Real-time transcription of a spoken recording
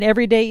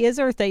Every Day is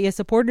Earth Day is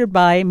supported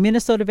by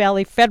Minnesota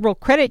Valley Federal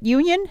Credit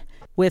Union.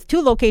 With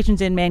 2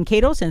 locations in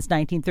Mankato since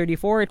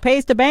 1934, it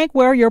pays to bank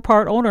where you're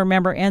part owner,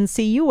 member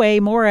NCUA.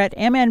 More at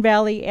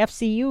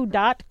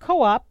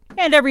mnvalleyfcu.coop.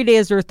 And Every Day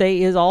is Earth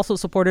Day is also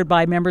supported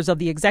by members of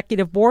the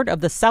Executive Board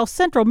of the South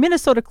Central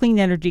Minnesota Clean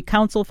Energy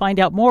Council. Find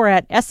out more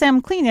at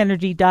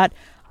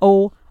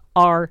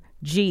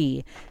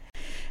smcleanenergy.org.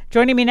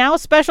 Joining me now,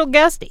 special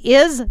guest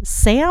is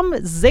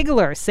Sam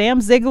Ziegler.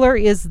 Sam Ziegler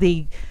is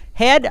the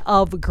head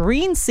of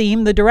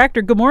GreenSeam, the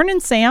director. Good morning,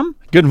 Sam.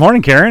 Good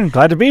morning, Karen.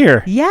 Glad to be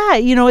here. Yeah,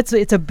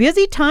 it's a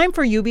busy time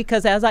for you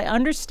because, as I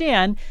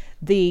understand,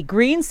 the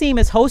GreenSeam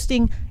is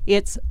hosting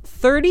its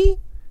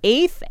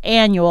 38th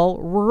annual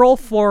Rural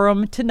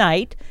Forum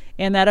tonight,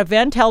 and that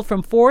event held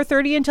from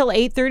 4:30 until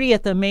 8:30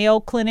 at the Mayo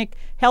Clinic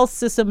Health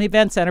System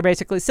Event Center,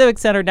 basically Civic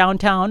Center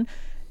downtown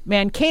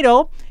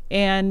Mankato.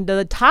 And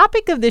the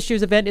topic of this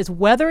year's event is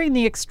weathering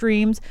the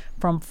extremes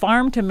from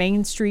farm to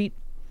Main Street.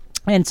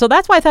 And so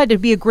that's why I thought it'd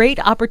be a great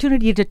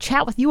opportunity to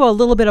chat with you a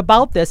little bit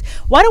about this.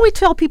 Why don't we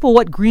tell people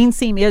what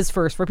GreenSeam is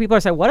first? For people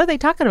who say, what are they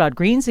talking about?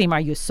 GreenSeam,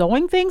 are you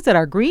sowing things that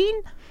are green?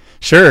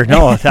 Sure.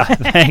 No,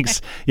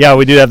 thanks. Yeah,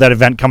 we do have that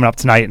event coming up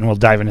tonight, and we'll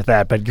dive into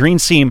that. But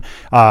GreenSeam,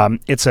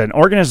 it's an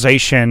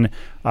organization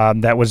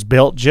that was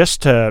built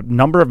just a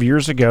number of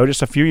years ago,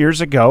 just a few years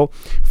ago,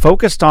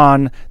 focused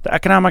on the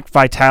economic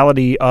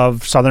vitality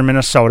of southern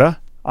Minnesota.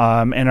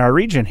 In our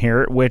region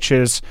here, which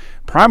is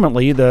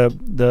prominently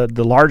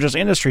the largest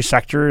industry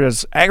sector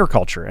is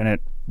agriculture, and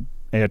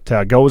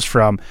it goes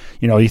from,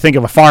 you think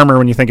of a farmer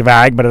when you think of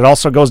ag, but it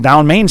also goes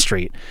down Main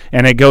Street,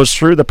 and it goes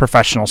through the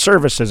professional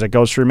services, it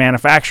goes through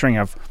manufacturing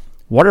of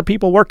what are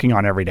people working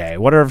on every day,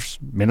 what are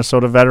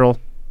Minnesota Federal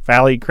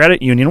Valley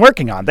Credit Union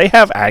working on. They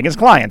have ag as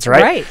clients,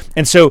 right? Right.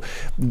 And so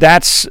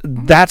that's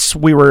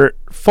we were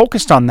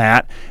focused on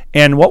that,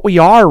 and what we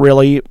are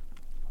really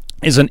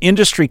is an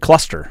industry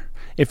cluster.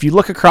 If you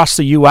look across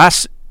the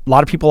U.S., a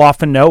lot of people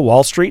often know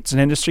Wall Street's an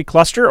industry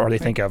cluster, or they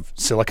think of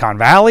Silicon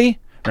Valley,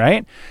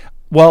 right?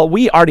 Well,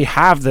 we already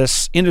have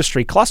this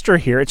industry cluster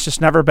here. It's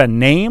just never been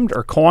named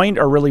or coined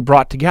or really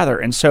brought together.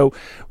 And so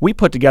we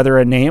put together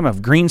a name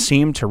of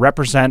GreenSeam to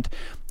represent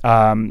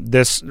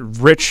this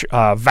rich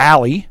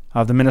valley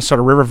of the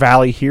Minnesota River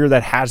Valley here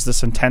that has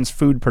this intense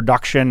food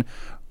production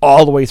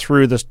all the way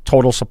through this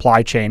total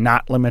supply chain,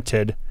 not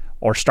limited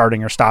or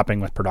starting or stopping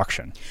with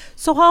production.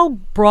 So how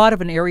broad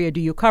of an area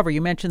do you cover?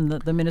 You mentioned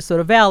the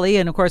Minnesota Valley,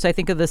 and of course I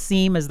think of the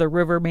seam as the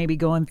river maybe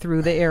going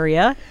through the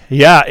area.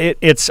 Yeah,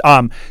 it's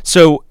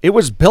so it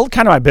was built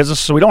kind of by business,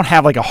 so we don't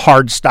have like a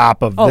hard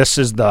stop of this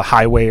is the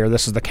highway or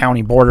this is the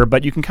county border,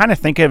 but you can kind of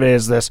think of it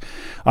as this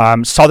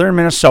southern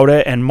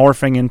Minnesota and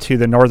morphing into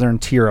the northern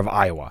tier of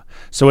Iowa.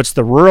 So it's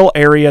the rural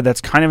area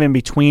that's kind of in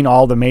between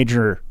all the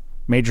major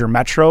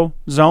metro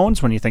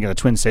zones when you think of the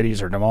Twin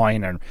Cities or Des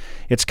Moines, and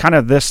it's kind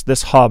of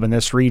this hub in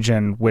this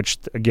region, which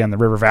again the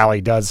River Valley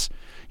does,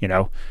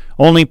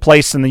 only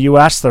place in the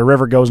U.S. the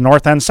river goes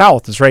north and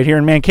south is right here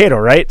in Mankato,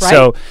 right?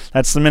 So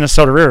that's the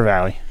Minnesota River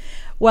Valley.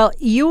 Well,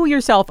 you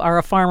yourself are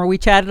a farmer. We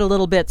chatted a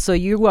little bit, so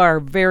you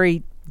are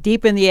very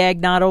deep in the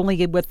ag, not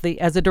only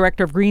as a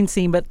director of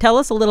GreenSeam, but tell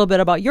us a little bit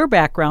about your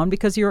background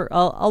because you're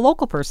a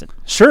local person.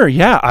 Sure,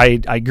 yeah.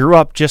 I grew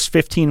up just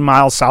 15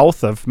 miles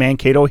south of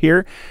Mankato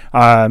here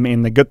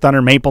in the Good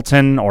Thunder,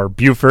 Mapleton, or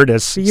Buford,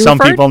 as some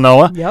people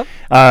know. Yep.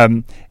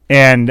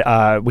 And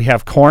we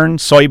have corn,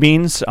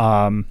 soybeans.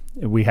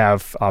 We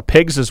have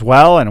pigs as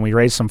well, and we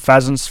raise some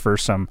pheasants for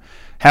some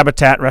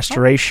habitat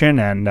restoration,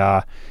 and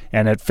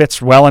it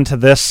fits well into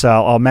this.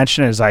 I'll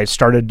mention as I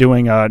started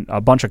doing a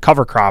bunch of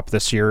cover crop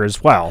this year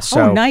as well.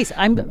 So nice!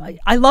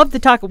 I love to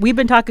talk. We've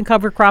been talking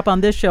cover crop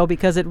on this show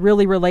because it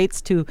really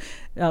relates to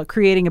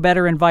creating a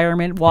better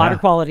environment, water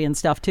quality, and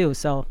stuff too.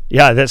 So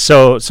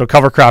so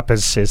cover crop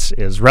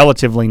is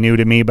relatively new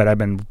to me, but I've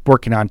been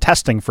working on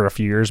testing for a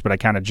few years. But I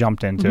kind of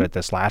jumped into it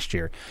this last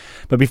year.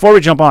 But before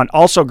we jump on,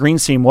 also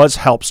GreenSeam was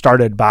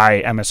started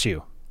by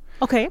MSU.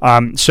 Okay.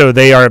 So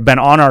they have been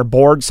on our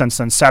board since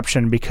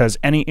inception because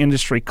any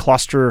industry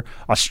cluster,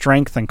 a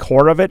strength and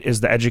core of it is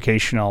the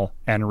educational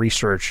and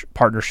research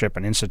partnership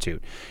and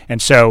institute.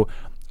 And so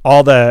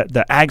all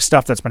the ag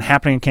stuff that's been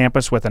happening on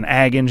campus with an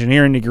ag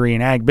engineering degree,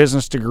 an ag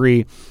business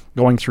degree,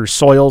 going through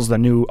soils, the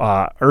new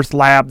Earth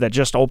Lab that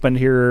just opened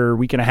here a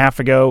week and a half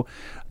ago,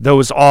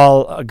 those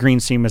all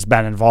GreenSeam has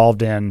been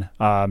involved in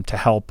to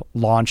help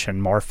launch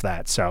and morph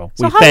that. So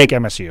we thank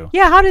MSU.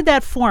 Yeah, how did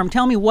that form?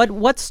 Tell me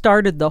what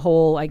started the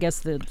whole, I guess,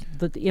 the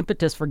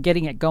impetus for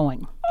getting it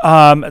going?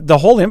 The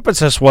whole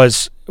impetus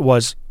was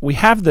we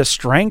have this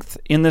strength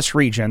in this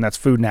region that's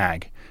food and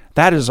ag.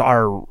 That is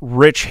our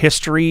rich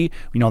history.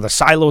 The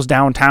silos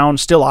downtown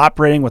still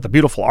operating with the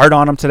beautiful art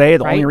on them today.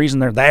 The only reason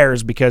they're there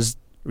is because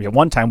at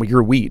one time we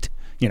grew wheat,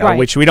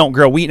 which we don't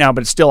grow wheat now, but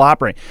it's still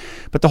operating.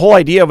 But the whole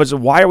idea was,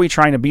 why are we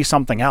trying to be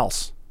something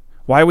else?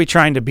 Why are we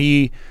trying to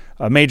be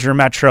a major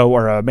metro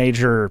or a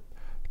major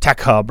tech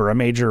hub or a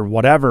major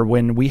whatever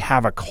when we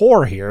have a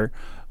core here?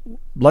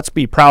 Let's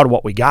be proud of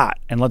what we got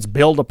and let's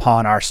build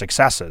upon our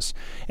successes.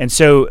 And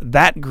so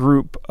that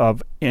group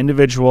of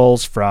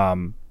individuals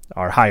from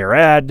our higher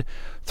ed,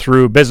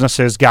 through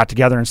businesses got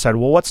together and said,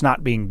 well, what's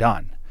not being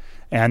done?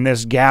 And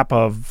this gap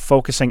of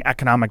focusing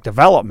economic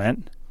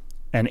development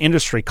and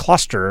industry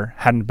cluster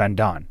hadn't been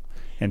done.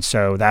 And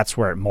so that's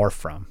where it morphed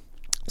from.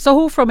 So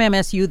who from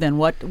MSU then?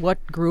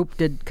 What group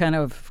did kind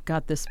of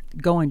got this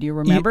going? Do you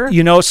remember?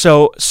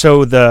 So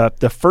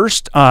the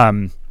first I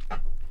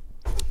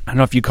don't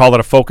know if you call it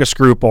a focus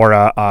group or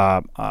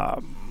a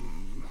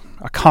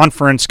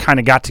conference kind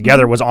of got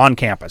together was on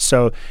campus.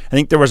 So I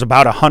think there was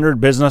about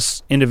 100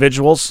 business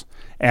individuals,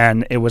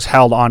 and it was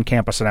held on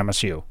campus at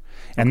MSU.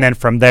 And then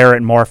from there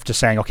it morphed to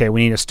saying, okay,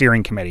 we need a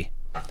steering committee.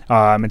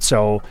 And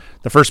so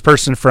the first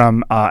person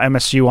from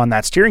MSU on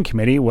that steering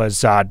committee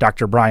was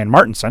Dr. Brian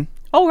Martinson.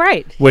 Oh,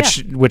 right.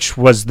 Which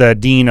was the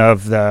dean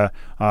of the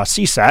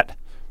CSET,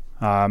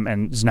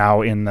 and is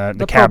now in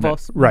the cabinet.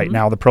 Provost. Right,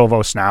 now the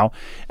provost now.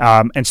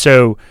 And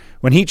so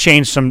when he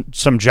changed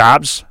some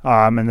jobs,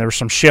 and there was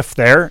some shift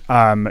there,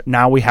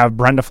 now we have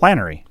Brenda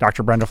Flannery,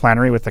 Dr. Brenda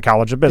Flannery with the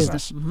College of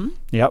Business. Mm-hmm.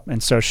 Yep,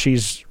 and so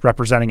she's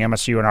representing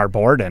MSU in our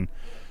board, and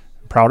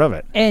proud of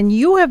it. And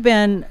you have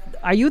been...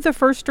 Are you the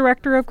first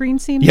director of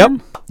GreenSeam?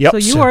 Yep. So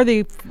you are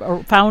the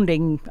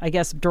founding, I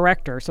guess,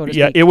 director, so to speak.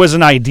 Yeah, it was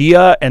an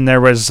idea, and there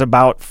was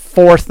about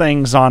 4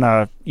 things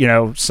on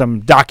some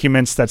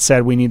documents that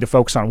said we need to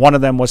focus on. One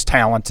of them was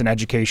talent and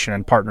education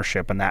and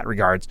partnership in that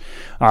regards.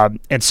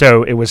 And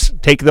so it was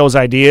take those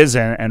ideas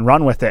and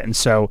run with it. And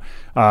so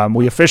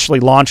we officially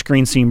launched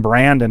GreenSeam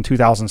brand in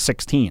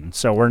 2016.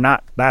 So we're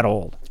not that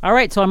old. All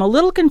right, so I'm a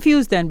little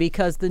confused then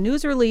because the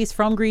news release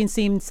from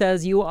GreenSeam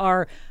says you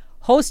are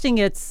hosting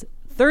its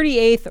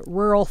 38th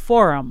Rural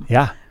Forum.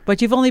 Yeah.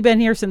 But you've only been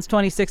here since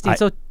 2016,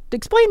 so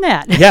explain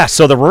that. Yeah,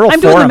 so the Rural Forum...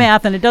 I'm doing the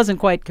math, and it doesn't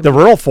quite... The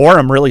Rural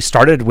Forum really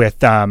started with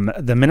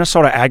the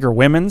Minnesota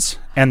Agri-Women's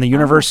and the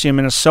University of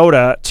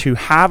Minnesota to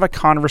have a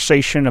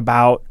conversation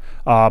about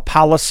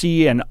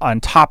policy and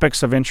on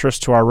topics of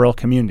interest to our rural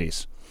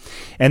communities.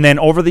 And then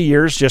over the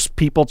years, just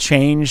people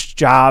changed,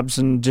 jobs,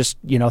 and just,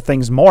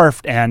 things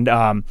morphed. And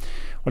what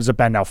has it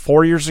been now,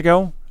 4 years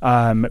ago?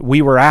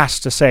 We were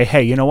asked to say,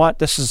 hey, you know what,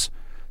 this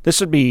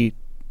would be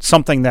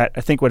something that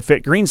I think would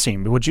fit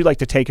GreenSeam. Would you like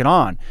to take it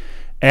on?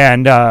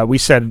 And we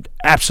said,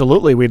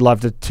 absolutely, we'd love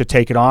to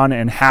take it on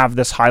and have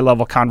this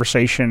high-level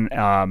conversation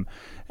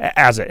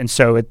as it. And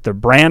so the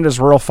brand is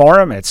Rural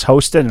Forum. It's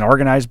hosted and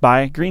organized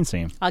by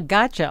GreenSeam.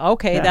 Gotcha.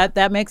 Okay, Yeah.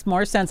 that makes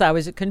more sense. I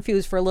was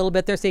confused for a little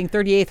bit. They're saying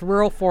 38th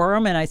Rural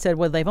Forum, and I said,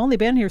 well, they've only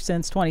been here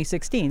since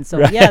 2016. So,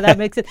 yeah, that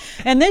makes it.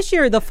 And this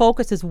year, the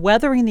focus is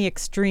weathering the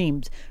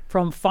extremes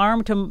from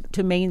farm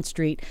to Main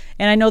Street.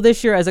 And I know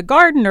this year, as a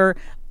gardener,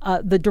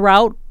 the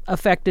drought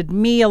affected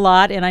me a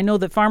lot, and I know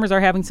that farmers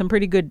are having some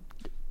pretty good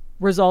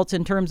results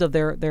in terms of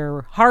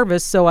their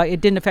harvest, so it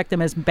didn't affect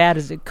them as bad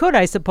as it could,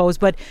 I suppose.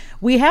 But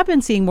we have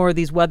been seeing more of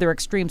these weather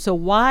extremes. So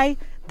why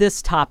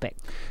this topic?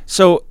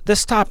 So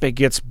this topic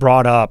gets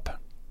brought up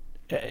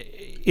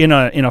in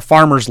a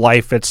farmer's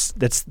life. It's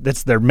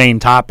their main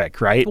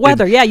topic, right?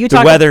 Weather,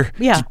 the weather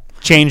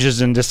changes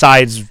and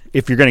decides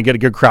if you're going to get a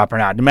good crop or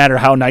not. No matter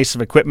how nice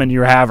of equipment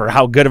you have or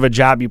how good of a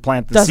job you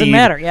plant the seed. Doesn't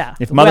matter, yeah.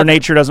 If Mother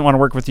Nature doesn't want to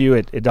work with you,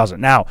 it doesn't.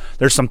 Now,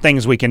 there's some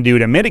things we can do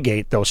to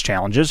mitigate those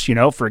challenges.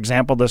 For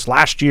example, this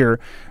last year,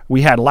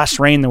 we had less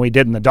rain than we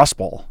did in the Dust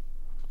Bowl,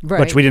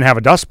 which we didn't have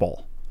a Dust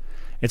Bowl.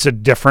 It's a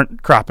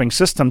different cropping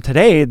system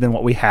today than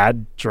what we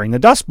had during the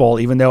Dust Bowl,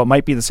 even though it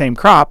might be the same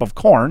crop of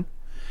corn.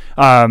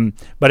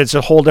 But it's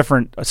a whole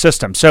different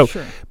system. So,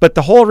 But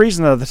the whole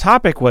reason of the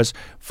topic was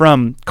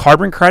from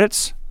carbon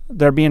credits.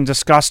 They're being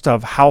discussed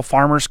of how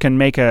farmers can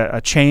make a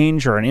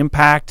change or an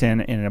impact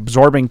in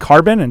absorbing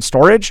carbon and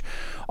storage,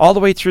 all the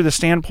way through the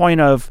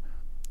standpoint of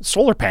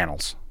solar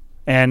panels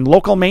and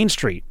local Main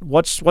Street.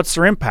 What's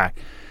their impact?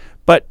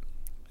 But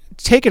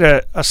take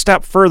it a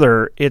step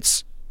further,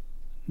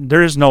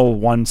 there is no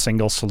one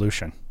single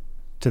solution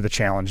to the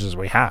challenges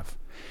we have.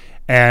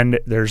 And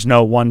there's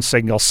no one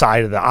single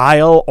side of the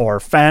aisle or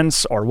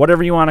fence or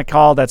whatever you want to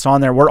call that's on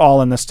there. We're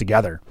all in this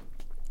together.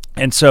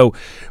 And so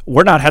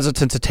we're not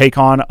hesitant to take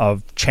on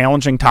a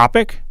challenging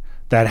topic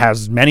that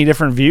has many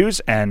different views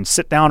and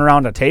sit down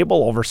around a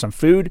table over some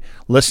food,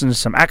 listen to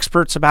some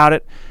experts about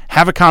it,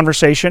 have a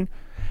conversation.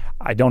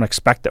 I don't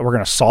expect that we're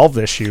going to solve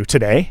the issue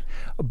today,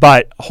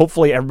 but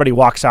hopefully everybody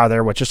walks out of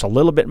there with just a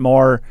little bit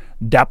more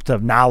depth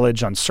of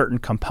knowledge on certain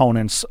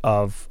components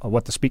of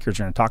what the speakers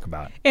are going to talk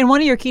about. And one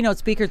of your keynote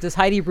speakers is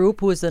Heidi Roop,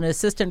 who is an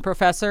assistant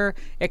professor,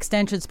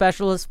 extension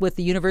specialist with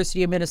the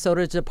University of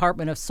Minnesota's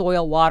Department of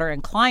Soil, Water,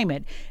 and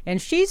Climate.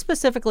 And she's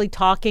specifically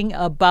talking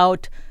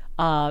about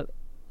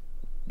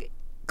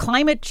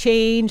climate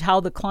change, how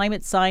the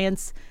climate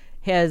science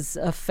has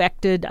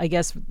affected, I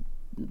guess,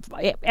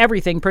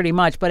 everything pretty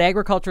much, but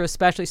agriculture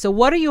especially. So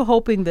what are you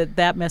hoping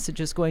that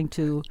message is going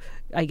to,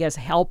 I guess,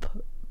 help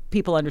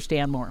people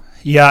understand more?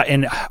 Yeah,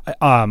 and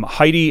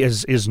Heidi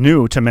is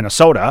new to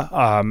Minnesota,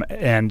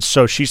 and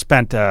so she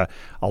spent a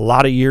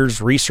lot of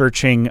years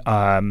researching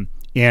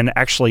in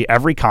actually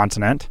every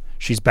continent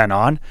she's been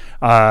on,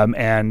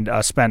 and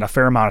spent a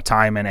fair amount of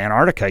time in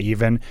Antarctica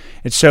even.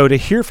 And so to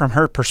hear from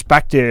her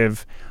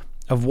perspective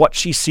of what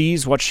she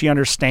sees, what she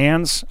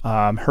understands.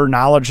 Her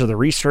knowledge of the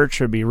research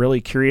would be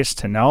really curious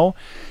to know.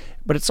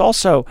 But it's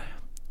also,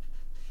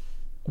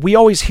 we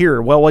always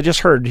hear, well, I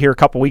just heard here a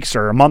couple weeks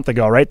or a month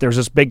ago, right? There's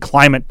this big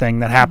climate thing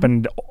that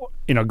happened,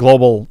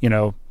 global,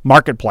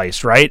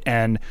 marketplace, right?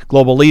 And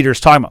global leaders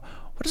talking about,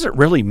 what does it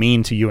really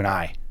mean to you and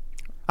I?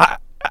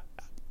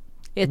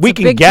 It's we a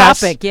can big guess,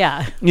 topic,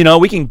 yeah.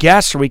 We can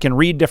guess, or we can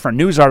read different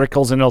news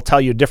articles and it'll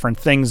tell you different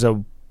things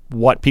of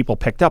what people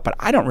picked up, but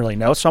I don't really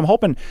know. So I'm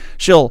hoping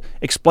she'll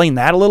explain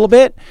that a little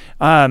bit.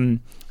 And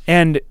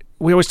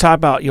we always talk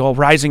about,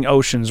 rising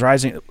oceans,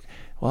 rising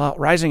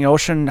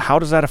ocean. How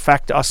does that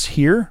affect us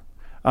here?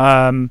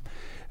 And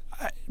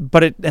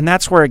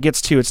that's where it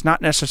gets to. It's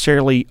not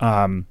necessarily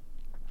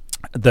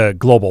the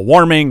global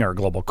warming or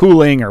global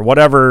cooling or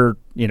whatever,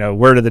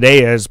 word of the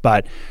day is,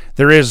 but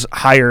there is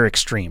higher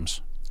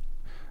extremes.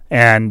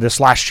 And this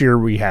last year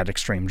we had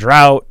extreme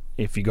drought.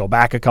 If you go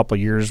back a couple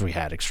of years, we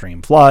had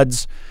extreme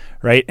floods,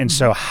 right? And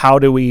so how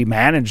do we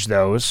manage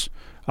those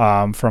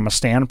from a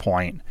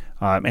standpoint?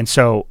 And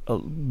so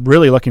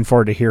really looking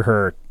forward to hear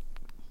her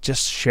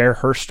just share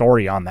her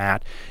story on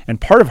that.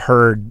 And part of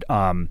her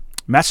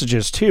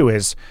messages too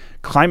is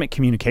climate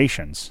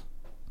communications.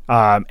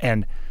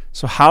 And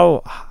so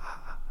how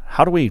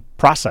do we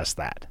process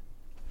that?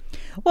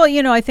 Well,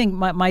 I think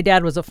my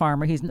dad was a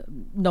farmer. He's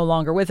no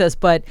longer with us,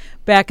 but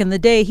back in the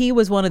day, he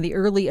was one of the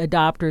early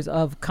adopters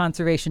of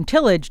conservation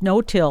tillage,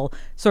 no-till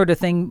sort of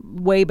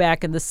thing way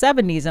back in the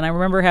 70s. And I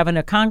remember having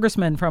a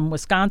congressman from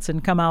Wisconsin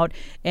come out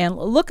and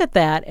look at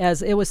that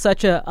as it was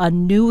such a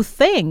new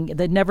thing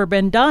that had never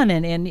been done.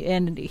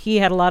 And he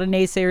had a lot of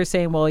naysayers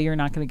saying, well, you're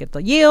not going to get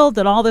the yield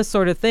and all this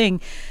sort of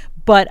thing.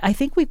 But I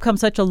think we've come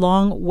such a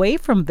long way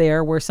from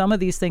there where some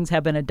of these things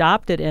have been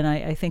adopted. And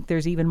I think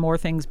there's even more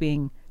things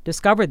being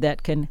discovered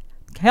that can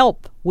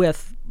help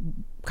with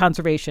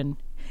conservation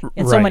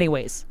in so many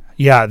ways.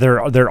 Yeah,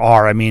 there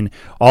are. I mean,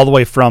 all the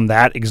way from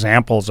that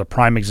example is a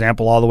prime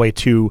example, all the way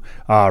to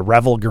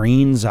Revel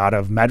Greens out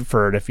of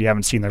Medford. If you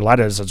haven't seen their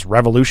lettuce, it's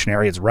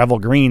revolutionary. It's Revel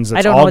Greens. It's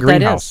I don't all know what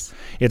greenhouse. That is.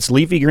 It's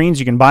leafy greens.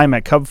 You can buy them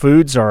at Cub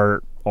Foods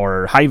or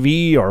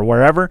Hy-Vee or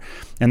wherever,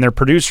 and they're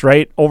produced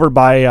right over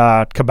by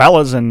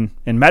Cabela's in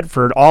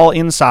Medford, all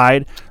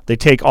inside. They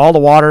take all the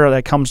water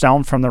that comes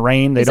down from the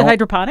rain. Is it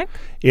hydroponic?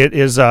 It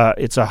is.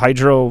 It's a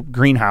hydro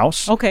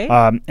greenhouse. Okay.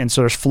 And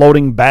so there's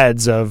floating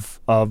beds of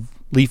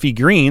leafy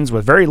greens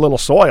with very little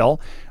soil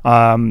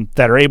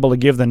that are able to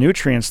give the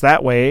nutrients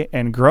that way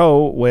and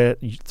grow with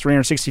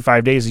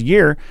 365 days a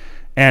year.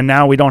 And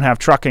now we don't have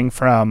trucking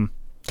from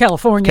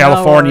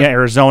California,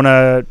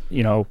 Arizona,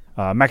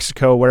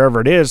 Mexico, wherever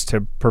it is,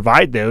 to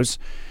provide those.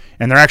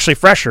 And they're actually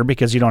fresher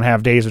because you don't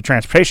have days of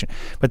transportation.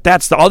 But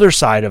that's the other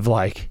side of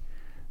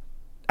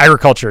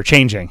agriculture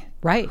changing.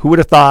 Right. Who would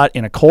have thought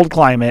in a cold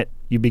climate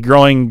you'd be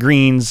growing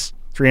greens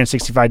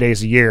 365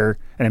 days a year,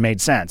 and it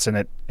made sense,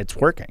 and it's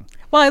working.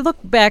 Well, I look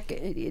back,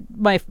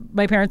 my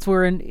parents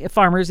were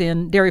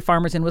dairy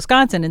farmers in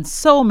Wisconsin, and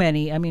so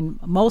many,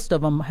 most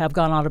of them have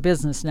gone out of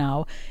business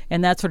now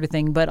and that sort of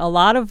thing. But a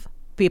lot of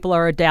people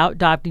are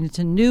adopting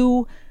to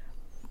new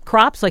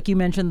crops, like you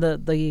mentioned,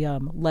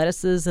 the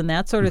lettuces and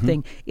that sort of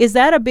thing. Is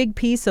that a big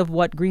piece of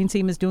what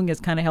GreenSeam is doing, is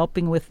kind of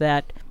helping with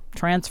that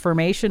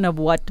transformation of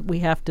what we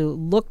have to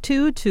look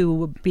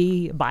to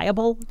be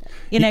viable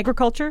in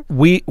agriculture?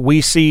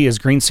 We see as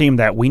GreenSeam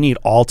that we need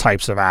all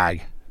types of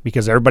ag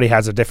because everybody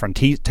has a different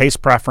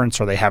taste preference,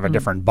 or they have a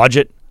different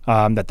budget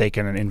that they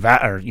can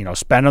invest or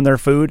spend on their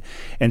food,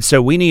 and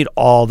so we need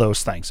all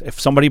those things. If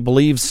somebody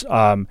believes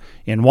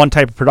in one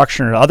type of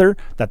production or other,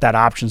 that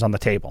option's on the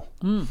table,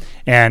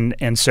 and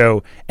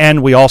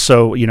we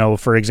also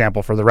for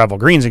example, for the Revel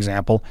Greens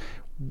example,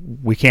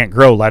 we can't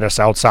grow lettuce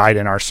outside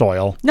in our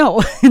soil.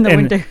 No, in the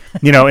winter.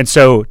 And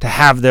so to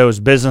have those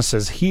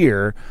businesses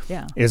here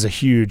is a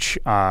huge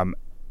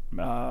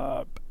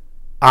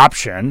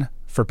option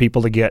for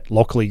people to get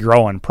locally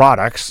grown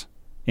products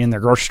in their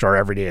grocery store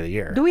every day of the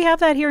year. Do we have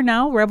that here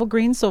now, Revel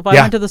Greens? So if I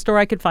went to the store,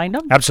 I could find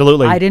them?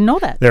 Absolutely. I didn't know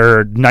that.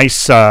 They're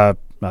nice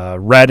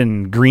red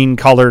and green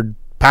colored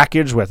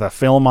package with a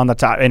film on the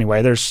top.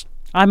 Anyway,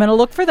 I'm going to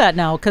look for that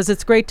now because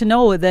it's great to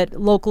know that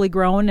locally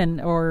grown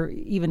or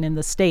even in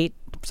the state,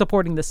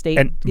 supporting the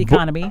state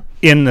economy.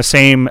 In the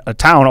same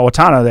town,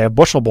 Owatonna, they have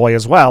Bushel Boy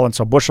as well. And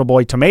so Bushel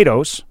Boy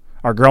tomatoes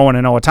are growing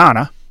in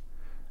Owatonna.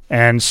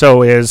 And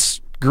so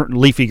is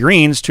Leafy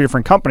Greens, two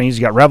different companies.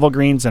 You got Revel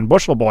Greens and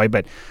Bushel Boy.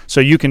 But so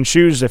you can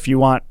choose if you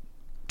want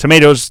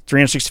tomatoes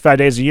 365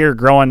 days a year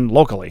growing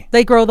locally.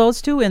 They grow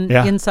those too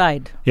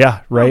inside.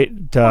 Yeah,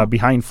 right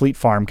behind Fleet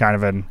Farm kind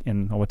of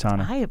in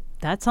Owatonna.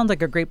 That sounds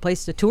like a great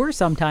place to tour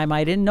sometime.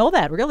 I didn't know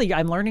that. Really,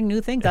 I'm learning new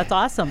things. That's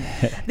awesome.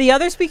 The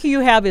other speaker you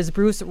have is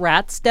Bruce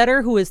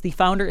Ratstetter, who is the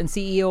founder and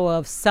CEO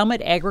of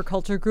Summit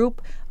Agriculture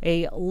Group,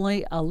 a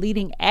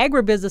leading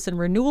agribusiness and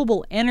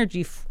renewable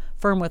energy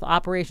firm with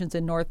operations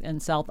in North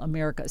and South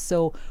America.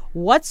 So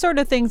what sort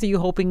of things are you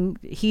hoping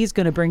he's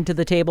going to bring to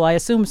the table? I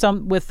assume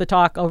some with the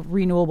talk of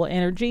renewable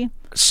energy.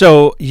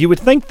 So you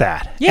would think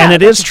that. Yeah, and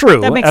it is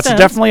true. That's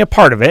definitely a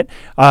part of it.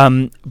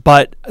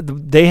 But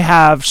they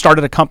have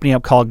started a company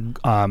up called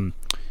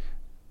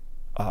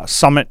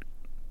Summit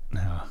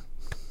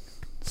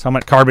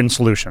Carbon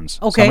Solutions.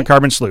 Okay. Summit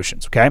Carbon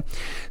Solutions, okay?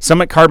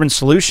 Summit Carbon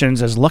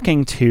Solutions is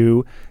looking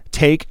to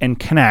take and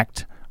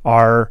connect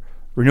our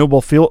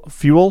renewable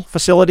fuel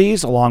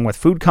facilities along with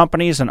food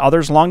companies and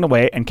others along the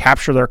way and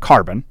capture their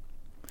carbon,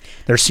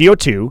 their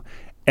CO2,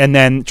 and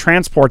then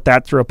transport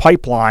that through a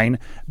pipeline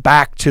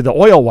back to the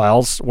oil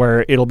wells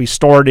where it'll be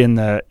stored in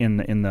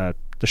the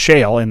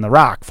shale, in the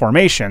rock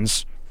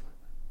formations,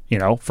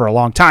 for a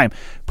long time,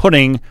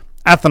 putting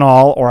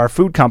ethanol or our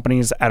food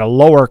companies at a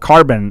lower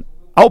carbon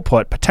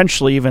output.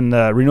 Potentially even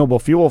the renewable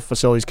fuel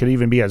facilities could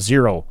even be at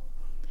zero.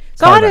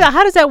 So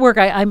how does that work?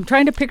 I'm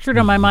trying to picture it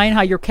in my mind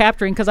how you're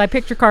capturing, because I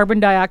picture carbon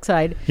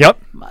dioxide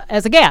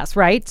as a gas,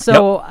 right?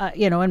 So,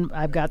 and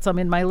I've got some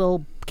in my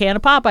little can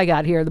of pop I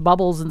got here, the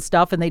bubbles and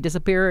stuff, and they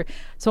disappear.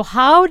 So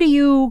how do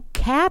you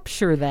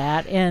capture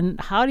that, and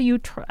how do you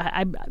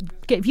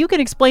if you can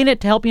explain it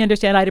to help me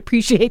understand, I'd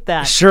appreciate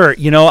that. Sure.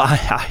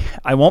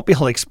 I won't be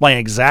able to explain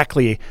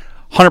exactly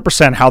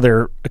 100% how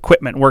their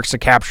equipment works to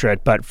capture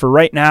it, but for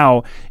right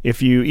now,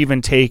 if you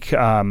even take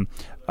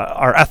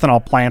our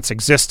ethanol plants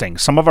existing,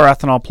 some of our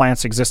ethanol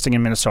plants existing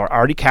in Minnesota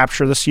already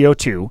capture the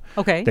CO2.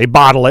 Okay. They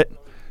bottle it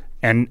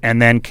and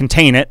then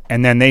contain it,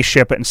 and then they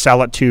ship it and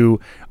sell it to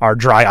our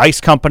dry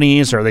ice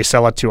companies, or they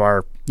sell it to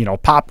our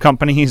pop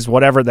companies,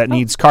 whatever that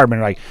needs carbon,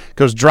 right?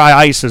 Because dry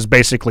ice is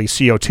basically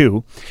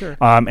CO2. Sure.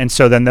 And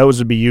so then those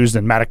would be used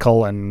in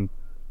medical and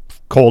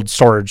cold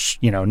storage,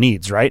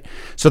 needs, right?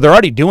 So they're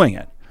already doing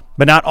it,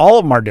 but not all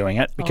of them are doing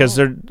it because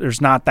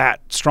there's not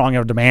that strong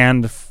of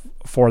demand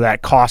for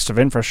that cost of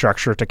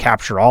infrastructure to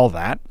capture all of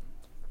that.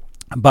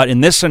 But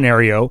in this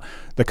scenario,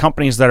 the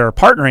companies that are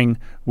partnering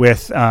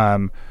with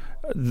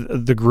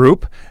the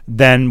group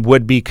then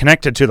would be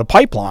connected to the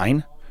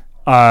pipeline,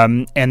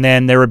 and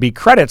then there would be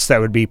credits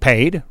that would be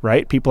paid,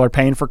 right? People are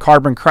paying for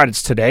carbon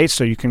credits today,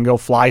 so you can go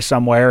fly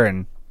somewhere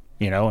and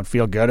and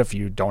feel good if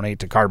you donate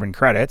to carbon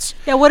credits.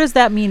 Yeah, what does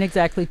that mean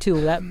exactly,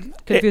 too? That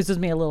confuses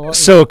me a little.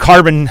 So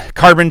carbon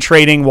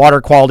trading,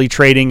 water quality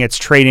trading, it's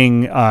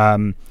trading,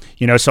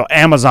 so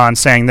Amazon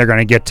saying they're going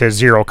to get to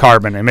zero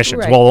carbon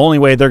emissions. Right. Well, the only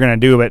way they're going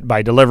to do it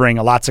by delivering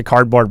lots of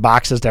cardboard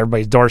boxes to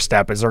everybody's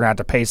doorstep is they're going to have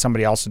to pay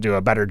somebody else to do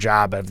a better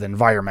job of the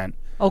environment.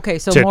 Okay,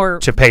 so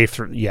to pay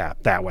through,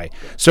 that way.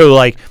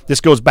 So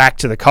this goes back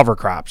to the cover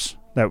crops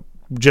that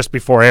just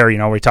before air,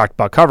 we talked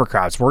about cover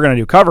crops. We're going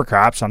to do cover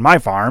crops on my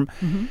farm,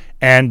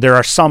 and there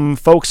are some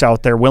folks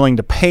out there willing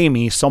to pay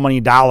me so many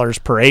dollars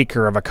per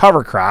acre of a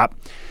cover crop,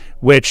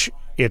 which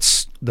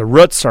it's the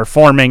roots are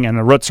forming and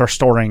the roots are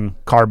storing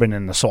carbon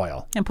in the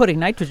soil and putting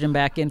nitrogen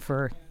back in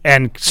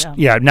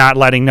not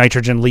letting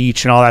nitrogen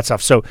leach and all that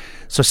stuff. So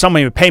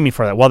somebody would pay me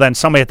for that. Well, then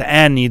somebody at the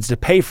end needs to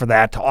pay for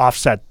that to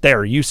offset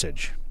their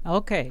usage.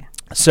 Okay.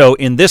 So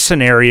in this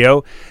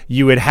scenario,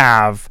 you would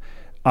have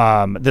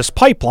this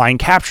pipeline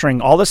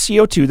capturing all the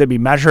CO2 that'd be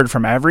measured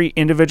from every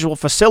individual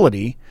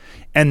facility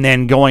and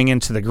then going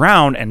into the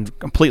ground and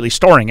completely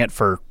storing it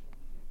for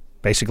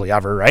basically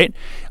ever, right?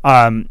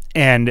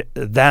 And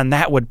then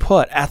that would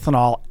put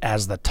ethanol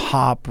as the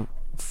top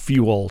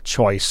fuel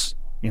choice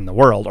in the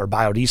world, or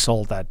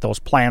biodiesel, that those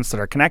plants that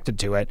are connected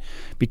to it,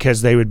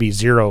 because they would be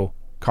zero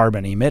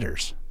carbon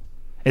emitters.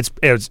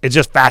 It's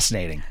just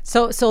fascinating.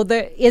 So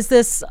there is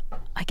this,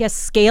 I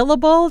guess,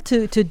 scalable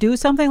to do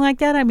something like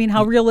that? I mean,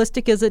 how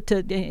realistic is it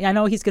to? I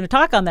know he's going to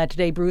talk on that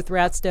today, Bruce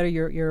Ratstetter.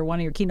 You're one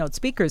of your keynote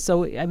speakers.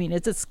 So, I mean,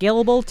 is it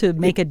scalable to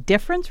make a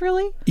difference,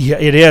 really? Yeah,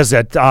 it is.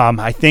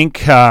 I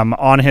think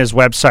on his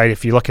website,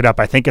 if you look it up,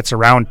 I think it's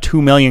around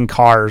 2 million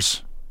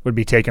cars would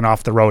be taken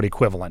off the road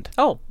equivalent.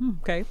 Oh,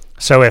 okay.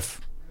 So if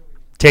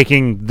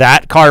taking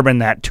that carbon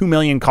that 2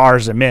 million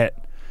cars emit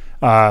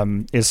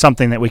is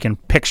something that we can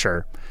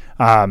picture,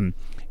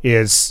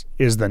 is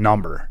the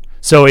number.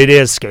 So it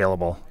is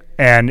scalable.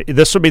 And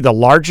this would be the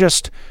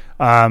largest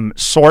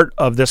sort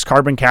of this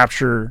carbon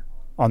capture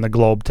on the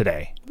globe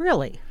today.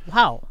 Really?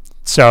 Wow.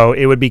 So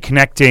it would be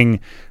connecting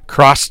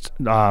across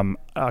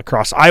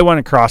Iowa and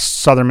across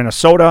southern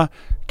Minnesota,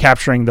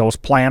 capturing those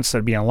plants that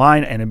would be in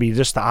line, and it'd be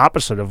just the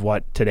opposite of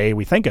what today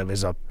we think of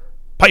as a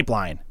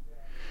pipeline.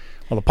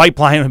 Well, the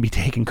pipeline would be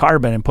taking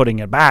carbon and putting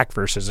it back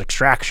versus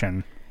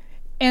extraction.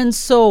 And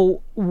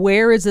so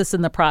where is this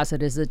in the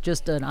process? Is it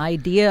just an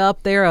idea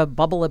up there, a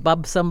bubble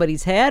above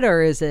somebody's head,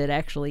 or is it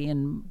actually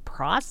in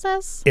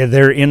process?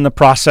 They're in the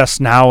process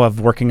now of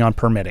working on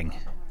permitting.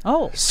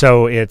 Oh.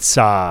 So it's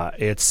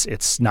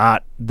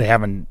not, they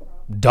haven't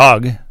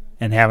dug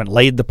and haven't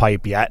laid the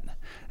pipe yet.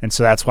 And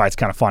so that's why it's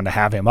kind of fun to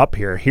have him up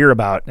here, hear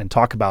about and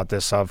talk about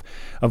this of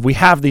we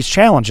have these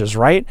challenges,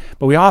 right?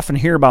 But we often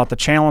hear about the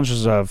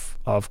challenges of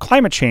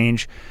climate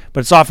change, but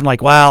it's often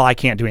like, well, I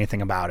can't do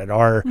anything about it,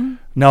 or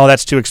no,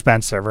 that's too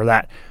expensive, or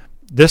that.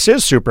 This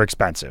is super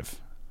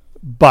expensive.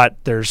 But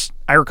there's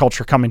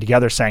agriculture coming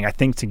together saying, I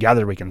think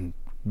together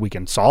we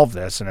can solve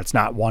this, and it's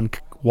not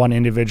one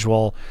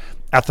individual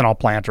ethanol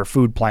plant or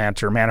food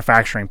plant or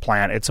manufacturing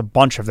plant. It's a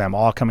bunch of them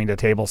all coming to the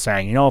table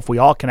saying, if we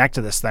all connect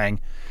to this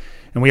thing,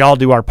 and we all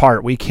do our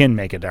part, we can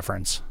make a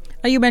difference.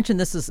 Now, you mentioned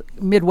this is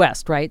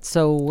Midwest, right?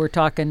 So we're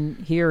talking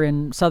here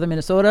in southern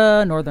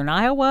Minnesota, northern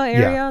Iowa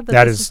area? Yeah,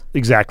 that is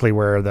exactly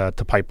where the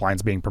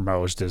pipeline's being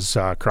proposed, is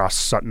across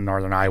Sutton,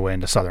 northern Iowa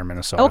into southern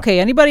Minnesota. Okay,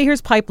 anybody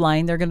hears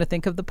pipeline, they're going to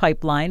think of the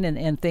pipeline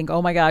and think,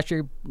 oh my gosh,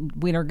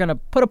 we are going to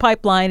put a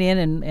pipeline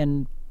in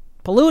and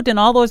pollute and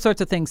all those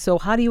sorts of things. So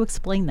how do you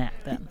explain that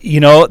then?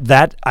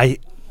 That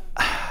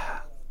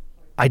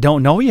I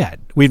don't know yet.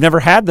 We've never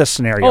had this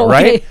scenario,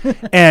 okay.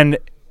 right?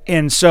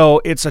 And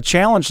so it's a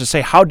challenge to say,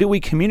 how do we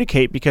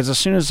communicate? Because as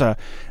soon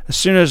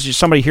as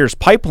somebody hears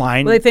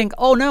pipeline, they think,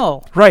 oh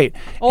no, right,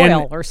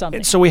 oil or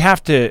something. So we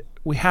have to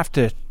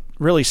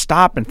really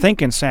stop and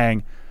think and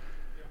saying,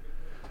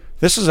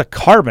 this is a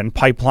carbon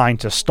pipeline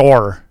to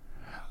store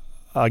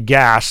a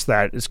gas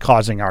that is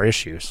causing our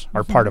issues,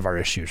 or part of our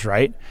issues,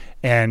 right?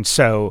 And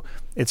so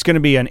it's going to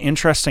be an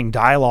interesting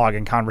dialogue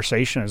and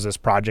conversation as this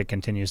project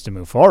continues to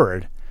move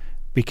forward.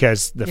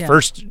 Because the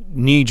first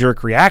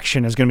knee-jerk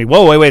reaction is going to be,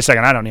 whoa, wait a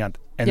second, I don't need it.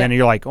 And then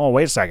you're like, oh,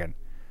 wait a second.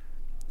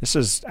 This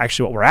is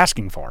actually what we're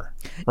asking for.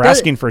 We're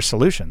asking for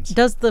solutions.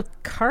 Does the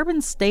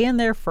carbon stay in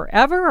there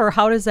forever, or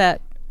how is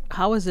it,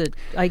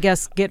 I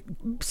guess, get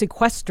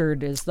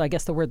sequestered is, I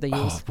guess, the word they use.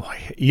 Oh, boy.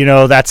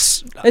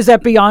 Is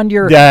that beyond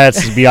your...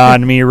 That's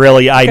beyond me,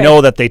 really. Okay. I know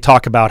that they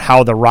talk about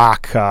how the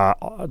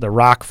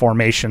rock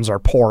formations are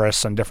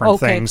porous and different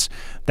things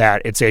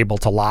that it's able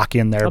to lock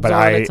in there. But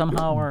I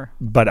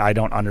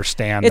don't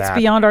understand that. It's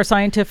beyond our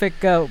scientific...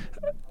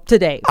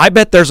 today. I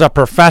bet there's a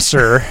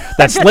professor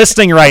that's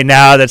listening right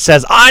now that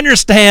says, I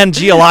understand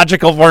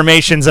geological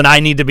formations and I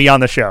need to be on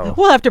the show.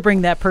 We'll have to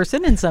bring that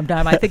person in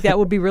sometime. I think that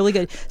would be really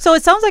good. So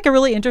it sounds like a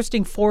really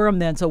interesting forum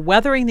then. So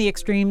weathering the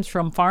extremes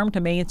from farm to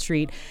Main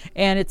Street.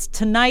 And it's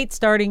tonight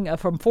starting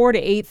from 4 to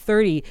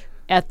 8:30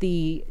 at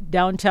the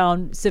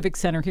downtown Civic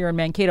Center here in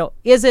Mankato.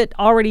 Is it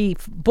already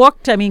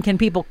booked? I mean, can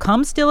people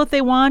come still if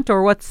they want,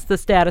 or what's the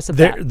status of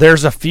that?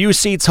 There's a few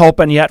seats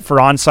open yet for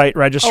on-site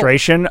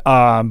registration,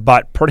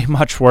 but pretty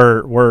much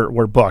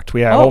we're booked.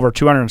 We have over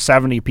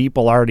 270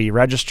 people already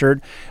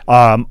registered,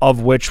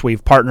 of which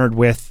we've partnered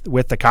with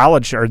the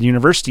college or the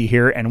university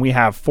here, and we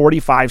have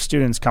 45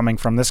 students coming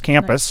from this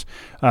campus,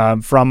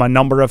 from a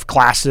number of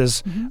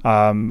classes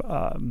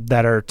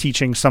that are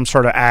teaching some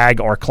sort of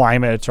ag or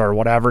climate or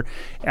whatever,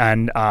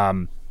 and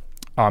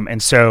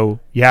so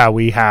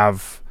we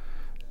have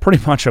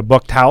pretty much a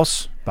booked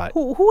house. But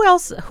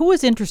who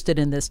is interested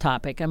in this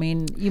topic? I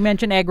mean, you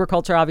mentioned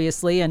agriculture,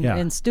 obviously,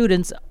 and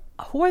students.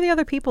 Who are the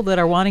other people that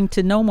are wanting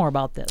to know more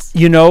about this?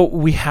 I know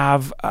we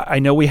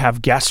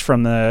have guests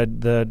from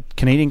the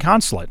Canadian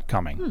consulate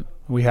coming.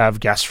 We have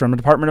guests from the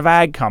Department of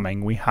Ag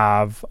coming. We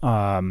have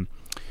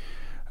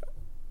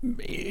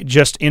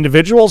just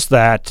individuals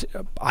that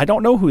I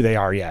don't know who they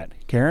are yet,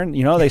 Karen.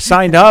 They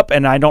signed up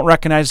and I don't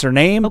recognize their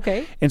name.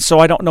 Okay. And so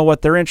I don't know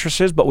what their interest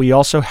is, but we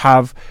also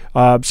have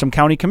some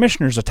county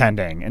commissioners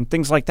attending and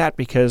things like that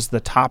because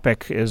the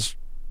topic is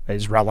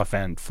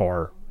relevant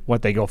for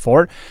what they go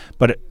for.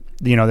 But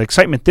the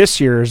excitement this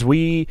year is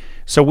we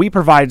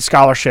provide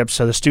scholarships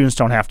so the students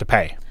don't have to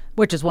pay.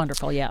 Which is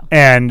wonderful, yeah.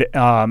 And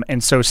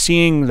so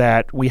seeing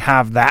that we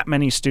have that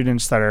many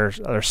students that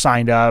are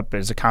signed up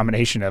is a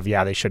combination of,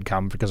 they should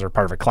come because they're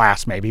part of a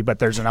class maybe, but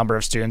there's a number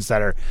of students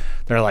they're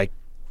like,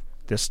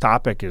 this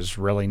topic is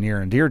really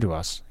near and dear to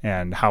us,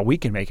 and how we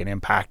can make an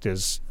impact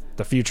as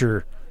the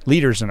future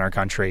leaders in our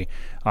country.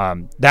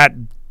 That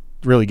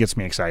really gets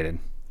me excited.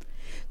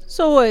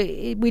 So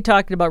we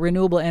talked about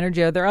renewable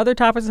energy. Are there other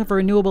topics of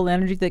renewable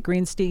energy that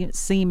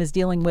GreenSeam is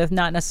dealing with,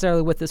 not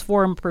necessarily with this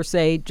forum per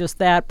se, just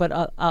that, but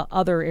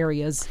other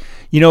areas?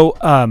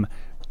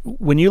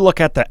 When you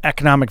look at the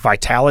economic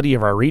vitality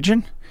of our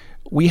region,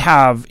 we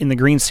have, in the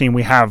GreenSeam,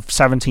 we have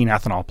 17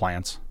 ethanol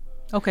plants.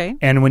 Okay.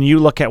 And when you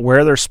look at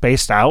where they're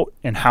spaced out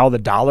and how the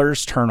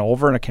dollars turn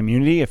over in a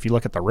community, if you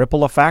look at the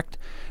ripple effect,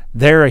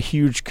 they're a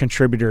huge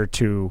contributor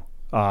to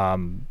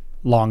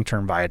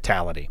long-term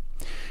vitality.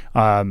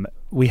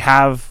 We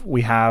have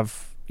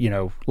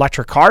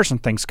electric cars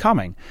and things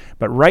coming,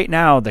 but right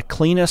now the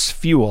cleanest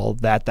fuel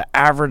that the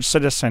average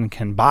citizen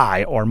can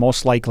buy, or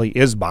most likely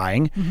is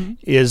buying,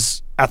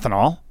 is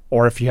ethanol,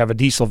 or if you have a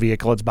diesel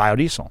vehicle, it's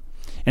biodiesel,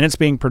 and it's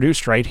being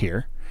produced right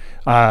here.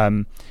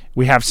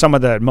 We have some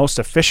of the most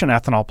efficient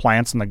ethanol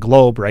plants in the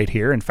globe right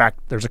here. In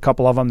fact, there's a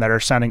couple of them that are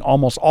sending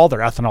almost all their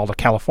ethanol to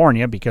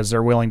California because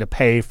they're willing to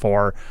pay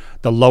for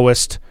the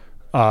lowest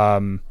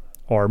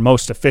or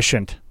most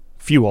efficient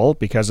fuel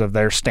because of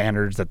their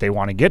standards that they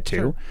want to get to.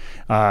 Sure.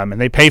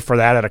 And they pay for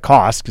that at a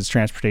cost because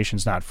transportation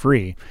is not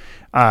free.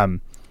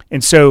 And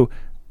so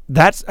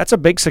that's a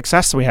big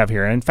success that we have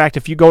here. And in fact,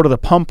 if you go to the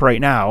pump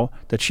right now,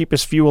 the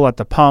cheapest fuel at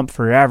the pump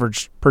for your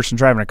average person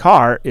driving a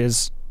car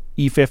is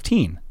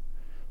E15.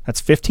 That's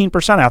 15%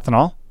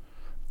 ethanol,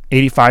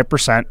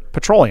 85%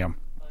 petroleum.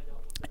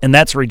 And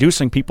that's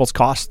reducing people's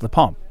costs at the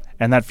pump.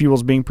 And that fuel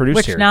is being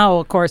produced here. Which now,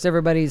 of course,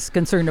 everybody's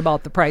concerned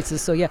about the prices.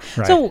 So, yeah.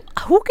 Right. So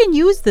who can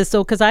use this?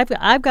 So, because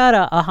I've got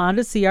a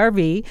Honda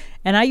CR-V,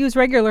 and I use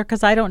regular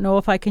because I don't know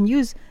if I can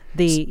use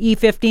the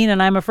E15,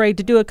 and I'm afraid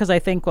to do it because I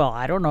think, well,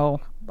 I don't know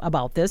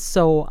about this,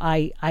 so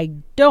I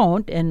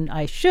don't, and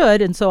I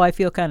should, and so I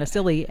feel kind of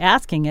silly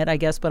asking it, I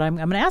guess, but I'm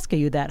going to ask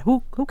you that.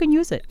 Who can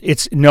use it?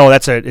 It's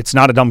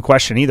not a dumb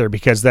question either,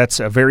 because that's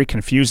a very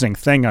confusing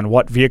thing on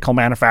what vehicle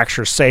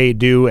manufacturers say,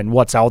 do, and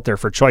what's out there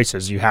for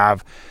choices. You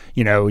have,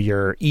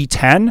 your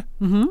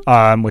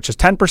E10, which is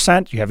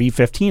 10%, you have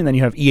E15, then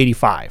you have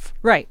E85.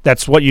 Right.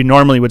 That's what you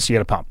normally would see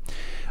at a pump.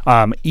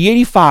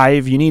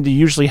 E85, you need to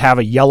usually have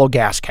a yellow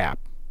gas cap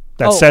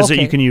that says that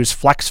you can use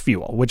flex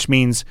fuel, which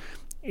means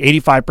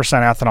 85%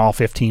 ethanol,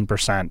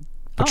 15%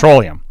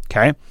 petroleum.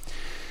 Okay,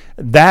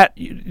 that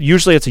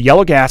usually it's a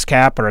yellow gas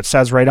cap, or it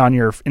says right on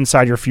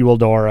inside your fuel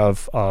door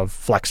of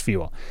flex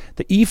fuel.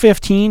 The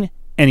E15,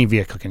 any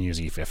vehicle can use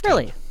E15.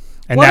 Really?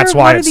 And that's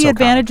why it's so What are the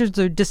advantages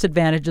or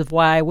disadvantages of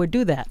why I would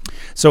do that?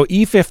 So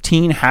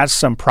E15 has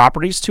some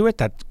properties to it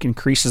that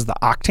increases the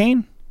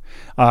octane,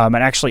 and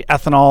actually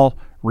ethanol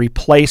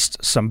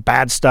replaced some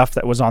bad stuff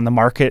that was on the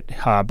market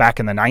back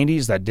in the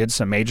 90s that did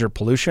some major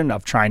pollution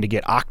of trying to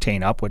get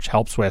octane up, which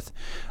helps with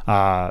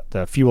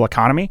the fuel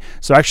economy.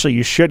 So actually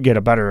you should get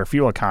a better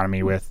fuel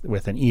economy with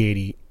an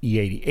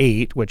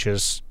E88, which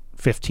is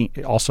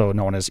 15, also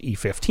known as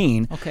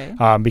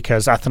E15,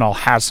 because ethanol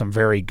has some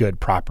very good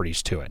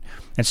properties to it.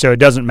 And so it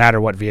doesn't matter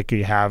what vehicle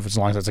you have as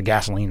long as it's a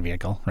gasoline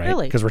vehicle, right?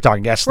 Really? Because we're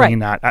talking gasoline,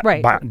 not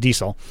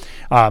diesel.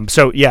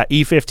 So yeah,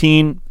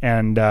 E15,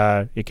 and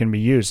it can be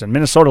used. And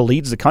Minnesota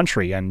leads the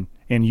country in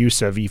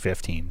use of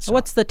E15. So.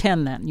 What's the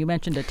 10 then? You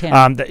mentioned a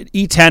 10. The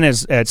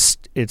E10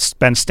 it's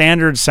been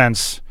standard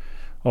since,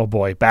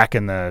 back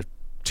in the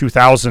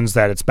 2000s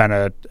that it's been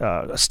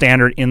a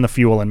standard in the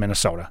fuel in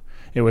Minnesota.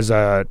 It was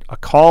a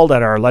call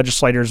that our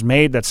legislators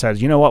made that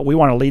says, you know what, we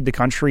want to lead the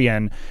country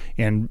in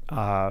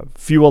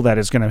fuel that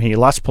is going to be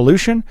less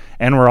pollution,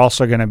 and we're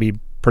also going to be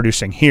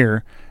producing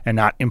here and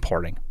not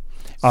importing.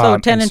 So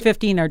 10 and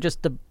 15 are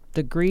just the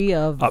degree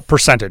of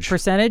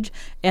percentage.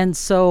 And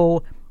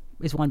so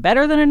is one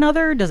better than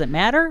another? Does it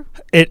matter?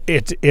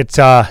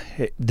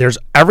 There's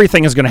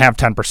everything is going to have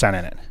 10%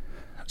 in it.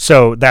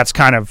 So that's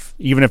kind of,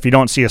 even if you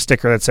don't see a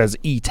sticker that says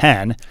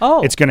E10,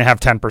 it's going to have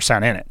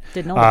 10% in it.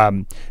 Didn't know that.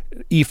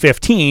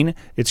 E15,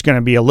 it's going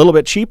to be a little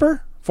bit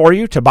cheaper for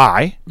you to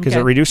buy because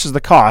it reduces the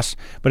cost,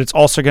 but it's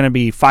also going to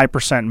be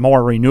 5%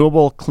 more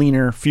renewable,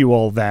 cleaner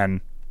fuel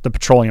than the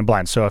petroleum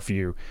blend. So if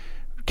you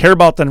care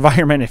about the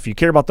environment, if you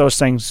care about those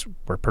things,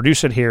 we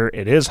produce it here.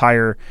 It is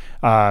higher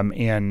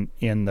in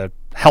the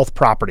health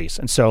properties.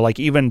 And so like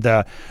even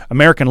the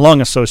American Lung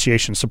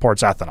Association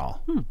supports ethanol.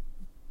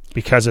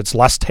 Because it's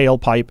less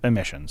tailpipe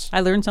emissions. I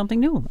learned something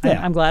new.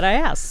 Yeah. I'm glad I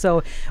asked.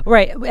 So,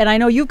 right. And I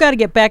know you've got to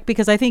get back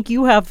because I think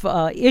you have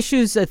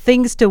issues,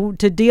 things to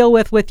deal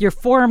with your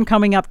forum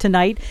coming up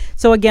tonight.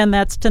 So, again,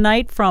 that's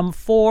tonight from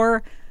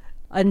 4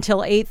 until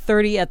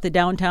 8:30 at the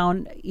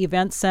Downtown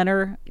Event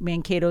Center,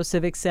 Mankato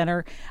Civic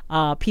Center.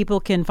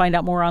 People can find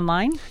out more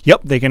online?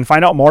 Yep. They can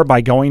find out more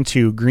by going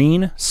to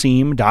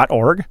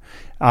greenseam.org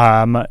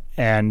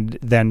and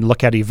then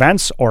look at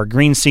events or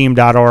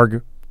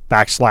greenseam.org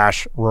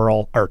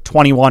 /rural or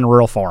 21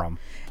 rural forum.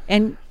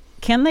 And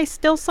can they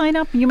still sign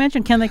up? You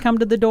mentioned, can they come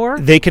to the door?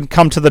 They can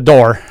come to the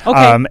door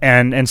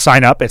and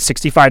sign up. It's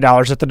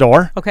 $65 at the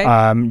door. Okay.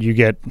 You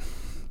get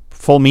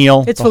full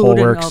meal, it's the whole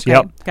works. Okay.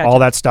 Yep. Gotcha. All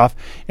that stuff.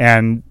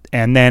 And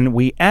then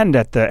we end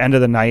at the end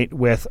of the night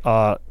with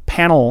a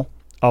panel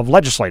of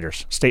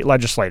legislators, state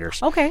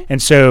legislators. Okay.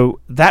 And so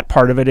that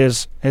part of it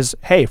is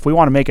hey, if we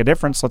want to make a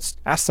difference, let's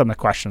ask them the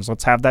questions.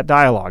 Let's have that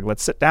dialogue.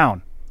 Let's sit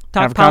down.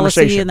 Talk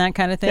policy and that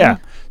kind of thing. Yeah.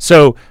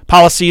 So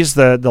policy is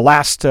the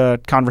last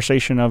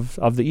conversation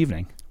of the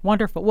evening.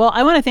 Wonderful. Well,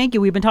 I want to thank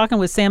you. We've been talking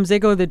with Sam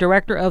Ziegler, the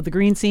director of the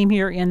GreenSeam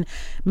here in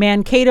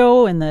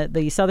Mankato in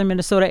the southern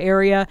Minnesota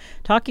area,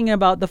 talking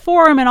about the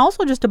forum and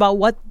also just about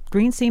what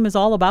GreenSeam is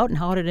all about and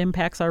how it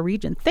impacts our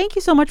region. Thank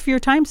you so much for your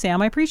time,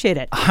 Sam. I appreciate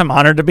it. I'm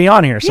honored to be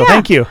on here, so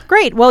thank you.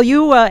 Great. Well,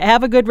 you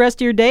have a good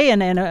rest of your day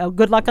and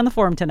good luck on the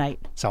forum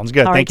tonight. Sounds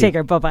good. All Thank right, you. take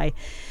care. Bye-bye.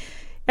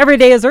 Every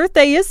Day is Earth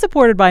Day is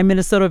supported by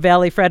Minnesota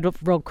Valley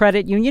Federal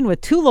Credit Union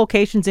with 2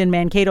 locations in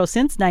Mankato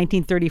since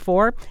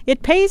 1934.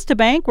 It pays to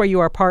bank where you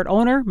are part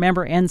owner,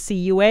 member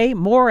NCUA.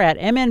 More at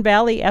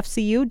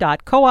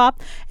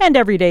mnvalleyfcu.coop. And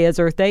Every Day is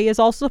Earth Day is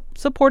also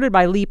supported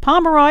by Lee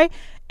Pomeroy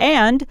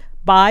and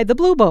by the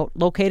Blue Boat,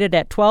 located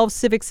at 12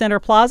 Civic Center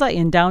Plaza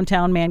in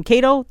downtown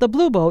Mankato. The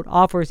Blue Boat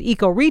offers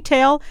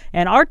eco-retail,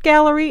 an art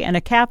gallery, and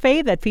a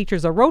cafe that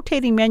features a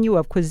rotating menu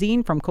of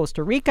cuisine from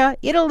Costa Rica,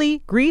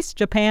 Italy, Greece,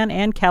 Japan,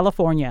 and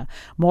California.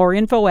 More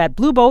info at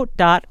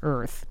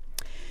blueboat.earth.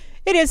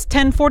 It is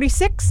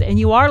 10:46, and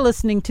you are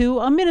listening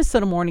to A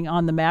Minnesota Morning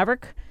on the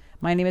Maverick.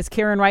 My name is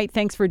Karen Wright.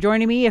 Thanks for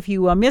joining me. If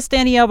you missed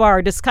any of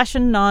our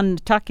discussion on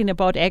talking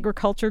about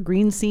agriculture,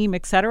 GreenSeam,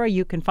 etc.,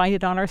 you can find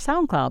it on our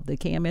SoundCloud, the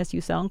KMSU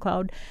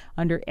SoundCloud,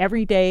 under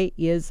Every Day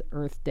is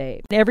Earth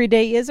Day. Every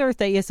Day is Earth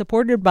Day is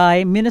supported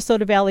by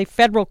Minnesota Valley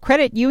Federal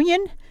Credit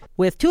Union.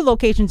 With 2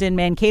 locations in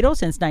Mankato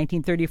since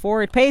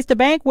 1934, it pays to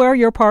bank where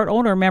you're part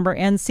owner, member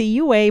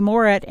NCUA.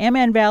 More at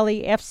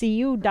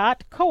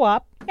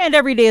mnvalleyfcu.coop. And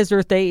Every Day is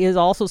Earth Day is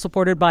also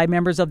supported by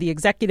members of the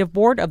Executive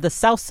Board of the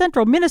South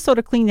Central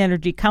Minnesota Clean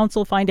Energy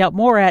Council. Find out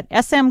more at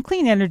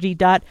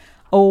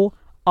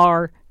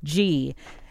smcleanenergy.org.